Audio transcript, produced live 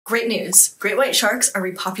Great news! Great white sharks are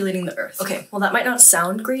repopulating the Earth. Okay, well that might not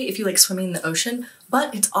sound great if you like swimming in the ocean,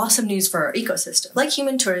 but it's awesome news for our ecosystem. Like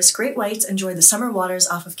human tourists, great whites enjoy the summer waters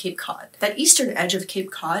off of Cape Cod. That eastern edge of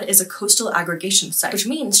Cape Cod is a coastal aggregation site, which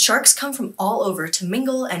means sharks come from all over to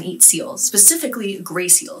mingle and eat seals, specifically gray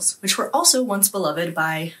seals, which were also once beloved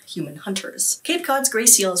by human hunters. Cape Cod's gray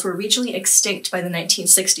seals were regionally extinct by the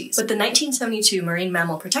 1960s, but the 1972 Marine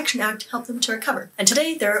Mammal Protection Act helped them to recover. And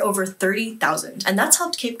today there are over 30,000, and that's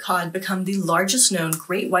helped Cape Cod become the largest known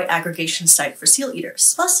great white aggregation site for seal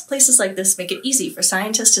eaters. Plus, places like this make it easy for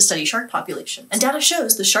scientists to study shark populations. And data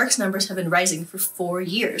shows the sharks' numbers have been rising for 4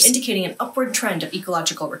 years, indicating an upward trend of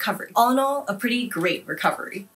ecological recovery. All in all, a pretty great recovery.